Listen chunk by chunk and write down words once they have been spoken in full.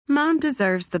Mom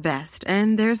deserves the best,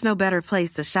 and there's no better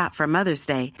place to shop for Mother's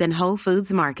Day than Whole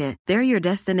Foods Market. They're your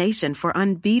destination for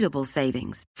unbeatable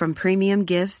savings, from premium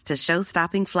gifts to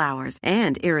show-stopping flowers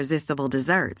and irresistible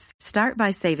desserts. Start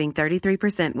by saving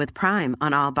 33% with Prime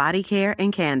on all body care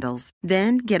and candles.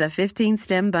 Then get a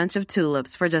 15-stem bunch of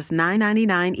tulips for just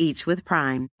 $9.99 each with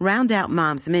Prime. Round out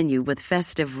Mom's menu with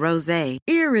festive rosé,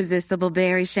 irresistible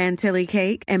berry chantilly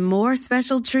cake, and more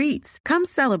special treats. Come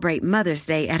celebrate Mother's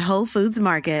Day at Whole Foods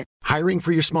Market. Hiring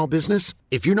for your small business?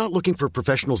 If you're not looking for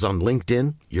professionals on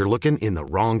LinkedIn, you're looking in the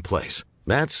wrong place.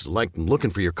 That's like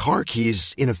looking for your car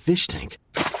keys in a fish tank.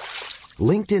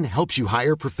 LinkedIn helps you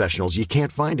hire professionals you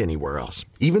can't find anywhere else,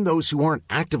 even those who aren't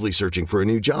actively searching for a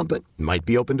new job but might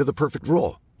be open to the perfect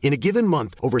role. In a given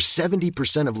month, over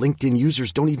 70% of LinkedIn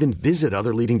users don't even visit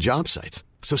other leading job sites.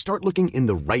 So start looking in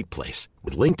the right place.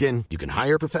 With LinkedIn, you can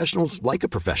hire professionals like a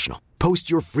professional. Post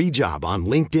your free job on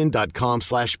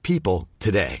linkedin.com/people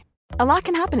today. A lot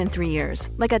can happen in 3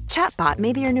 years, like a chatbot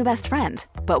may be your new best friend.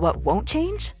 But what won't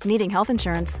change? Needing health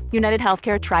insurance. United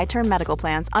Healthcare Tri-Term Medical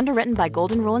Plans, underwritten by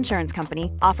Golden Rule Insurance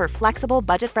Company, offer flexible,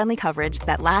 budget-friendly coverage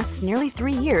that lasts nearly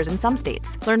 3 years in some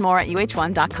states. Learn more at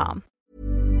uh1.com.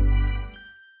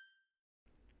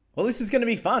 Well, this is going to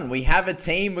be fun. We have a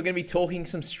team. We're going to be talking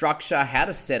some structure, how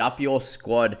to set up your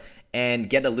squad, and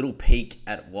get a little peek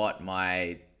at what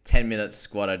my 10-minute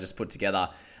squad I just put together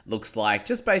looks like,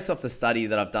 just based off the study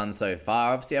that I've done so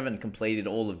far. Obviously, I haven't completed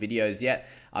all the videos yet.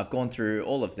 I've gone through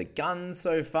all of the guns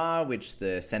so far, which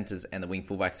the centers and the wing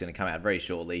fullbacks are going to come out very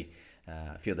shortly.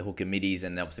 A few of the hooker middies,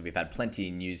 and obviously we've had plenty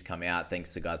of news come out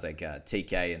thanks to guys like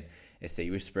TK and SC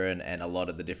Whisperer and a lot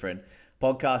of the different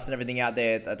podcasts and everything out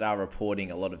there that are reporting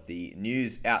a lot of the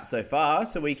news out so far,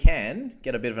 so we can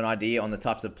get a bit of an idea on the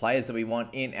types of players that we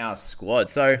want in our squad.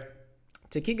 So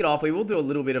to kick it off, we will do a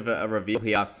little bit of a reveal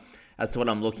here as to what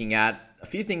I'm looking at. A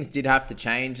few things did have to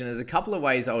change, and there's a couple of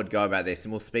ways I would go about this,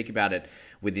 and we'll speak about it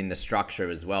within the structure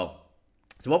as well.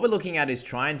 So what we're looking at is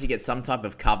trying to get some type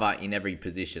of cover in every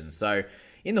position. So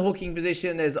in the hooking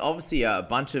position, there's obviously a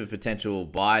bunch of potential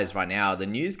buys right now. The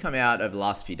news come out over the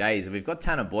last few days, and we've got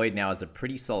Tanner Boyd now as a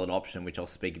pretty solid option, which I'll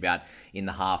speak about in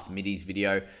the half middies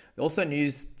video. Also,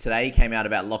 news today came out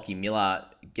about Lockie Miller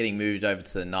getting moved over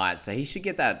to the Knights, so he should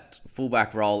get that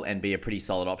fullback role and be a pretty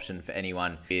solid option for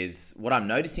anyone. Is what I'm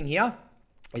noticing here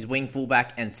is wing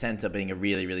fullback and center being a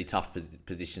really, really tough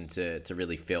position to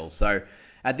really fill. So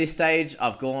at this stage,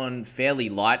 I've gone fairly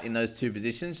light in those two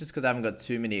positions just because I haven't got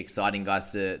too many exciting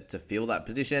guys to fill that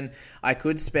position. I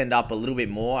could spend up a little bit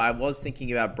more. I was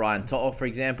thinking about Brian To'o, for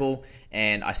example,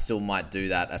 and I still might do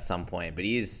that at some point. But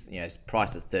he is, he's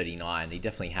priced at 39. He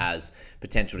definitely has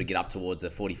potential to get up towards a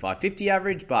 45-50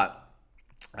 average, but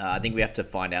I think we have to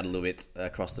find out a little bit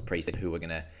across the preseason who we're going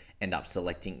to end up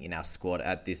selecting in our squad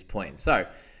at this point. So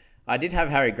I did have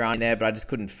Harry Grant in there, but I just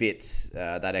couldn't fit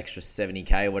that extra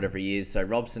 70k or whatever he is. So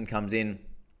Robson comes in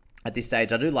at this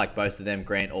stage. I do like both of them,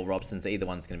 Grant or Robson, so either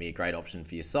one's going to be a great option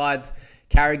for your sides.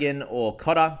 Carrigan or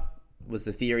Cotter was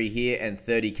the theory here, and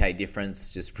 30k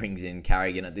difference just brings in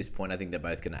Carrigan at this point. I think they're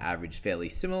both going to average fairly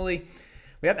similarly.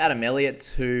 We have Adam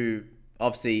Elliott, who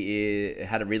obviously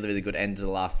had a really, really good end to the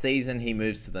last season. He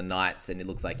moves to the Knights, and it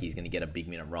looks like he's going to get a big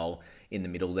minute role in the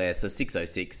middle there. So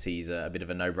 606, he's a bit of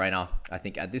a no-brainer, I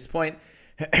think, at this point.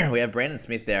 We have Brandon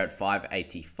Smith there at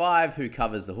 585, who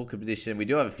covers the hooker position. We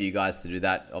do have a few guys to do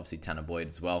that. Obviously, Tanner Boyd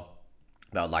as well.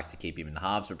 But I'd like to keep him in the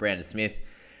halves. But Brandon Smith,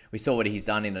 we saw what he's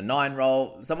done in a 9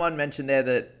 role. Someone mentioned there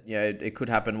that it could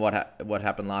happen what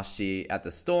happened last year at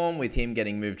the Storm with him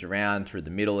getting moved around through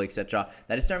the middle, etc.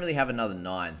 They just don't really have another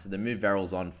 9. So the move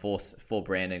Verrills on for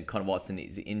Brandon. Connor Watson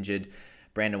is injured.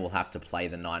 Brandon will have to play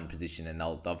the 9 position, and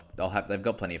they've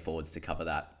got plenty of forwards to cover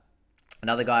that.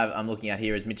 Another guy I'm looking at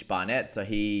here is Mitch Barnett. So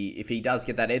if he does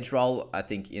get that edge role, I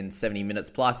think in 70 minutes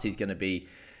plus, he's going to be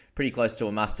pretty close to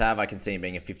a must-have. I can see him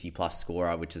being a 50-plus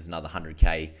scorer, which is another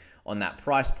 100k on that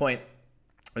price point.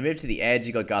 We move to the edge.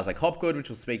 You got guys like Hopgood, which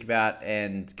we'll speak about,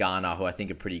 and Garner, who I think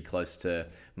are pretty close to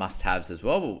must-haves as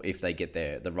well, if they get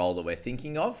the role that we're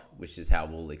thinking of, which is how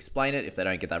we'll explain it. If they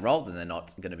don't get that role, then they're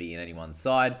not going to be in anyone's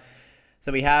side.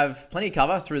 So we have plenty of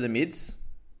cover through the mids.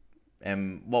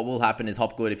 And what will happen is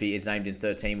Hopgood, if he is named in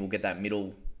 13, will get that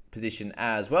middle position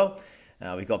as well.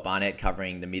 We've got Barnett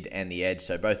covering the mid and the edge,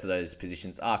 so both of those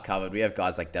positions are covered. We have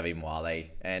guys like David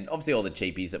Mwale, and obviously all the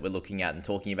cheapies that we're looking at and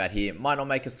talking about here might not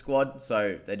make a squad,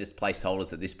 so they're just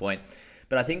placeholders at this point.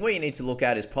 But I think what you need to look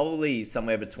at is probably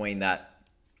somewhere between that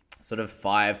sort of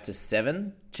 5 to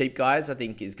 7 cheap guys, I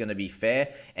think is going to be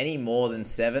fair. Any more than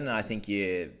 7, I think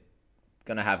you're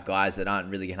going to have guys that aren't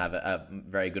really going to have a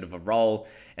very good of a role,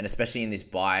 and especially in this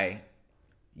bye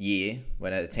year,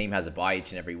 when a team has a bye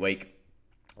each and every week,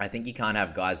 I think you can't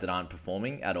have guys that aren't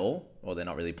performing at all, or they're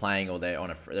not really playing, or they're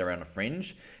on a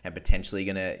fringe and potentially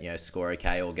going to score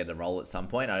okay or get a role at some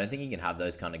point. I don't think you can have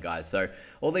those kind of guys. So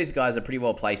all these guys are pretty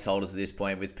well placeholders at this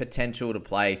point with potential to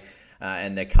play,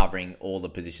 and they're covering all the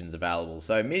positions available.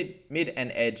 So mid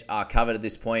and edge are covered at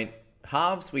this point.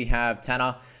 Halves, we have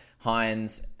Tanner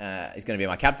Hines is going to be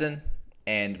my captain.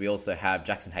 And we also have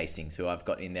Jackson Hastings, who I've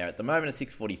got in there at the moment at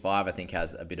 645. I think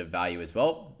has a bit of value as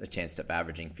well, a chance of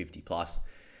averaging 50 plus.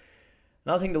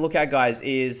 Another thing to look at, guys,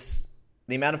 is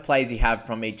the amount of players you have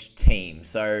from each team.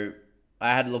 So I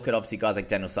had a look at, obviously, guys like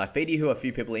Daniel Saifidi, who a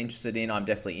few people are interested in. I'm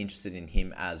definitely interested in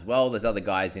him as well. There's other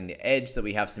guys in the edge that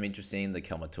we have some interest in, the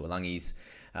Kelma Tuolungis,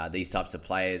 these types of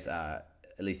players,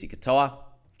 Elisi Katoa.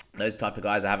 Those type of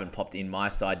guys I haven't popped in my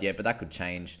side yet, but that could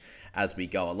change as we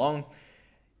go along.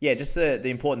 Yeah, just the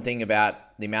important thing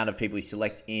about the amount of people you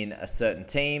select in a certain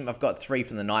team. I've got 3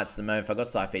 from the Knights at the moment. If I got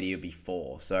Saifidi, it would be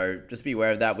 4. So just be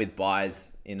aware of that with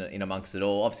buys in amongst it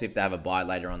all. Obviously, if they have a buy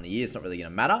later on in the year, it's not really going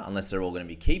to matter unless they're all going to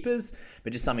be keepers.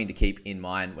 But just something to keep in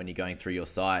mind when you're going through your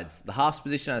sides. The halves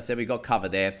position, as I said, we got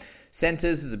covered there.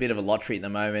 Centers is a bit of a lottery at the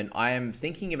moment. I am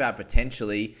thinking about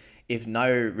potentially, if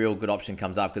no real good option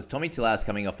comes up, because Tommy Tilau's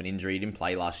coming off an injury. He didn't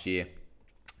play last year.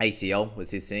 ACL was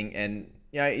his thing. And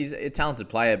he's a talented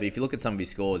player, but if you look at some of his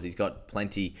scores, he's got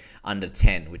plenty under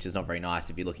 10, which is not very nice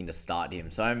if you're looking to start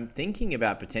him. So I'm thinking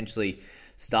about potentially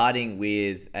starting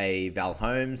with a Val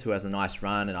Holmes, who has a nice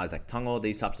run, and Isaac Tungo,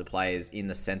 these types of players in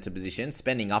the center position,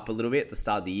 spending up a little bit at the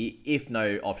start of the year if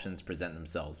no options present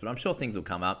themselves. But I'm sure things will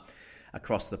come up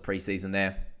across the preseason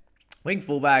there. Wing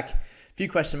fullback, a few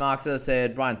question marks, as I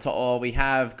said. Brian To'o, we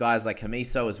have guys like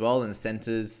Hamiso as well in the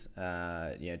centers,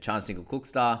 Chance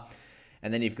Single-Cookstar.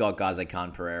 And then you've got guys like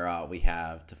Khan Pereira. We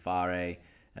have Tafare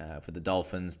for the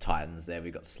Dolphins, Titans there.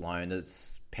 We've got Sloan.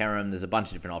 It's Perham. There's a bunch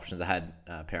of different options. I had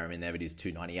Perham in there, but he's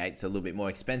 $298, so a little bit more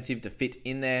expensive to fit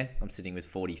in there. I'm sitting with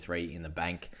 43 in the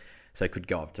bank, so I could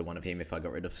go up to one of him if I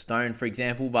got rid of Stone, for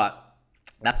example. But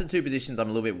that's the 2 positions I'm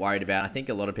a little bit worried about. I think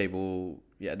a lot of people,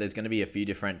 there's going to be a few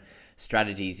different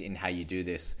strategies in how you do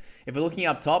this. If we're looking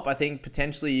up top, I think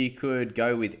potentially you could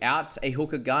go without a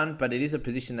hooker gun, but it is a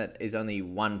position that is only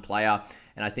one player,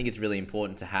 and I think it's really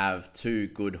important to have 2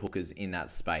 good hookers in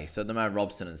that space. So at the moment,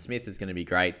 Robson and Smith is going to be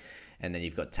great, and then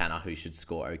you've got Tanner, who should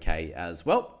score okay as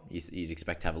well. You'd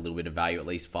expect to have a little bit of value, at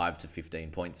least 5 to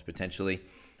 15 points potentially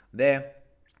there.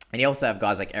 And you also have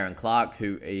guys like Aaron Clark,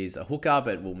 who is a hooker,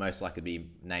 but will most likely be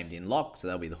named in lock. So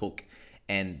that'll be the hook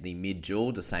and the mid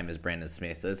duel, the same as Brandon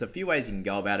Smith. There's a few ways you can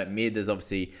go about it. Mid, there's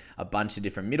obviously a bunch of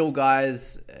different middle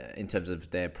guys in terms of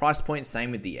their price points.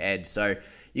 Same with the edge. So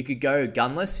you could go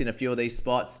gunless in a few of these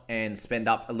spots and spend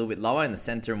up a little bit lower in the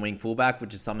center and wing fullback,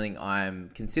 which is something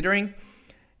I'm considering.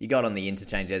 You got on the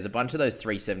interchange. There's a bunch of those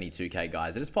 372k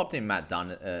guys. I just popped in Mitch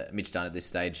Dunn at this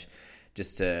stage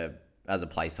just to... as a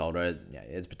placeholder.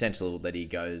 There's potential that he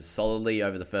goes solidly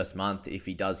over the first month. If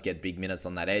he does get big minutes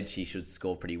on that edge, he should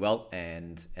score pretty well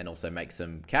and also make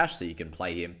some cash, so you can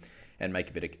play him and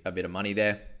make a bit of money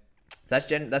there. So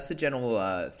that's the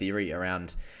general theory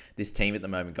around this team at the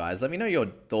moment, guys. Let me know your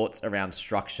thoughts around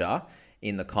structure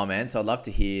in the comments. I'd love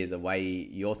to hear the way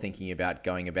you're thinking about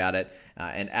going about it.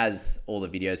 And as all the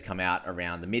videos come out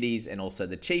around the middies and also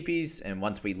the cheapies, and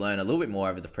once we learn a little bit more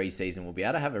over the preseason, we'll be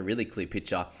able to have a really clear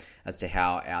picture as to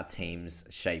how our teams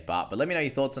shape up. But let me know your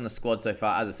thoughts on the squad so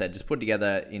far. As I said, just put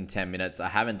together in 10 minutes. I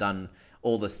haven't done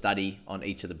all the study on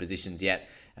each of the positions yet,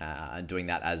 and doing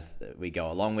that as we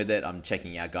go along with it. I'm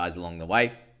checking out guys along the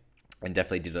way, and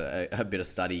definitely did a bit of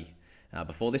study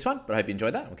before this one. But I hope you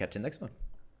enjoyed that. We'll catch you in the next one.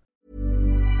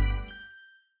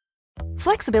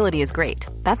 Flexibility is great.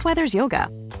 That's why there's yoga.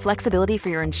 Flexibility for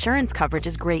your insurance coverage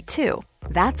is great too.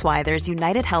 That's why there's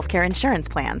United Healthcare Insurance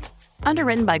Plans.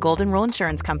 Underwritten by Golden Rule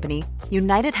Insurance Company,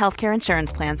 United Healthcare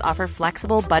Insurance Plans offer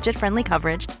flexible, budget-friendly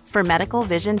coverage for medical,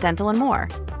 vision, dental, and more.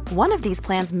 One of these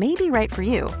plans may be right for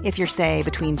you if you're, say,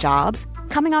 between jobs,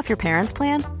 coming off your parents'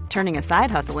 plan, turning a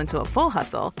side hustle into a full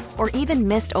hustle, or even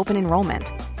missed open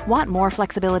enrollment. Want more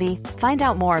flexibility? Find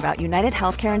out more about United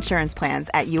Healthcare Insurance Plans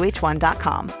at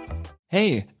uh1.com.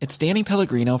 Hey, it's Danny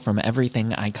Pellegrino from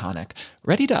Everything Iconic.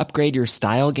 Ready to upgrade your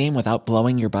style game without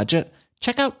blowing your budget?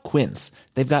 Check out Quince.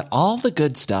 They've got all the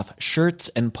good stuff, shirts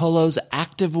and polos,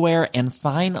 activewear, and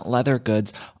fine leather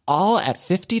goods, all at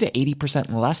 50 to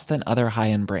 80% less than other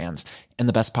high-end brands. And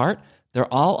the best part?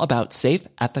 They're all about safe,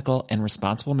 ethical, and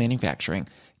responsible manufacturing.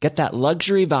 Get that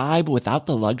luxury vibe without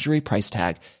the luxury price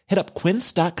tag. Hit up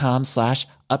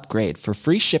quince.com/upgrade for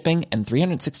free shipping and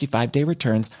 365-day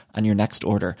returns on your next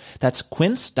order. That's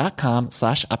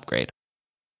quince.com/upgrade.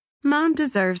 Mom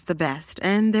deserves the best,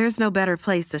 and there's no better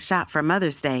place to shop for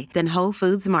Mother's Day than Whole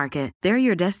Foods Market. They're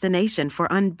your destination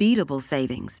for unbeatable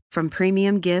savings, from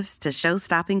premium gifts to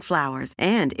show-stopping flowers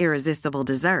and irresistible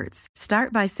desserts.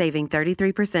 Start by saving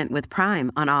 33% with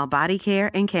Prime on all body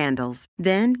care and candles.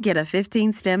 Then get a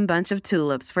 15-stem bunch of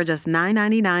tulips for just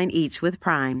 $9.99 each with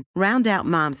Prime. Round out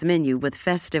Mom's menu with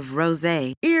festive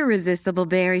rosé, irresistible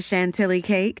berry chantilly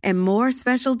cake, and more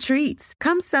special treats.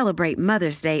 Come celebrate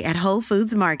Mother's Day at Whole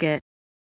Foods Market.